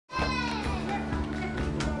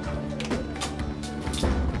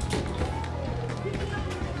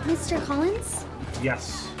Mr. Collins?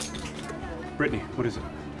 Yes. Brittany, what is it?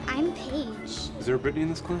 I'm Paige. Is there a Brittany in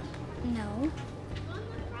this class? No.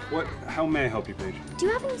 What? How may I help you, Paige? Do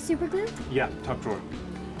you have any super glue? Yeah, top drawer.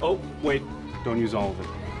 Oh, wait. Don't use all of it.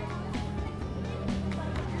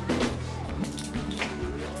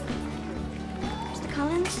 Mr.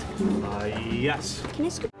 Collins? Yes. Can I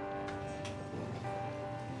scoop?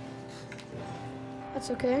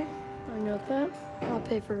 That's okay. I know that. I'll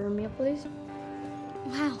pay for her meal, please.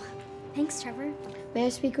 Wow. Thanks, Trevor. May I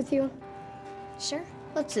speak with you? Sure.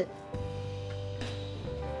 Let's sit.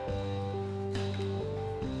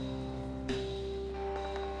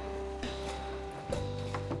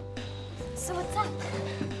 So what's up?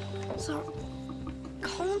 So,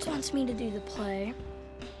 Collins wants me to do the play.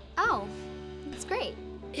 Oh, that's great.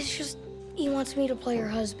 It's just, he wants me to play her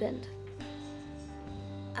husband.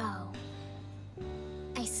 Oh.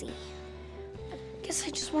 I see. Guess I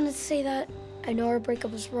just wanted to say that I know our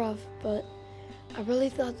breakup was rough, but I really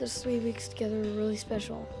thought this 3 weeks together were really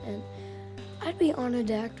special, and I'd be honored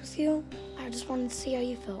to act with you. I just wanted to see how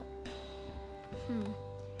you felt.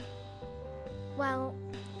 Well,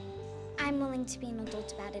 I'm willing to be an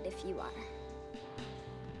adult about it if you are.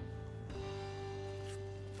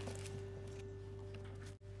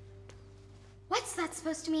 What's that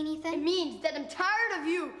supposed to mean, Ethan? It means that I'm tired of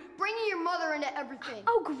you bringing your mother into everything.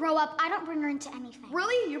 Oh, grow up. I don't bring her into anything.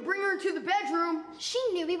 Really? You bring her into the bedroom? She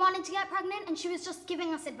knew we wanted to get pregnant, and she was just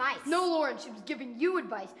giving us advice. No, Lauren, she was giving you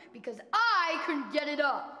advice because I couldn't get it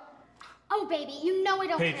up. Oh, baby, you know I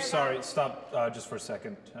don't care. Paige, sorry. Stop just for a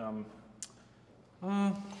second.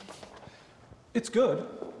 It's good.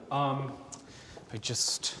 I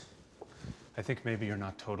think maybe you're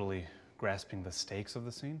not totally grasping the stakes of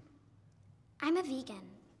the scene. I'm a vegan.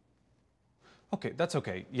 Okay, that's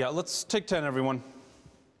okay. Yeah, let's take 10, everyone.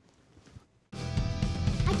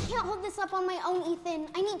 I can't hold this up on my own, Ethan.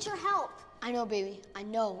 I need your help. I know, baby. I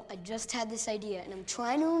know. I just had this idea, and I'm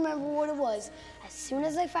trying to remember what it was. As soon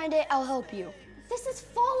as I find it, I'll help you. This is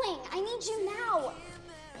falling. I need you now.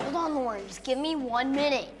 Hold on, Lauren. Just give me 1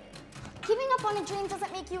 minute. Giving up on a dream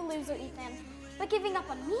doesn't make you a loser, Ethan. But giving up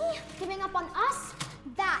on me, giving up on us,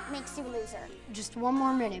 that makes you a loser. Just 1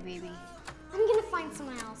 more minute, baby. I'm gonna find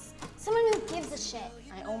someone else. Someone who gives a shit.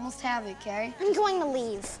 I almost have it, Carrie. I'm going to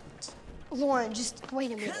leave. Lauren, just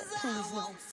wait a minute, please, no.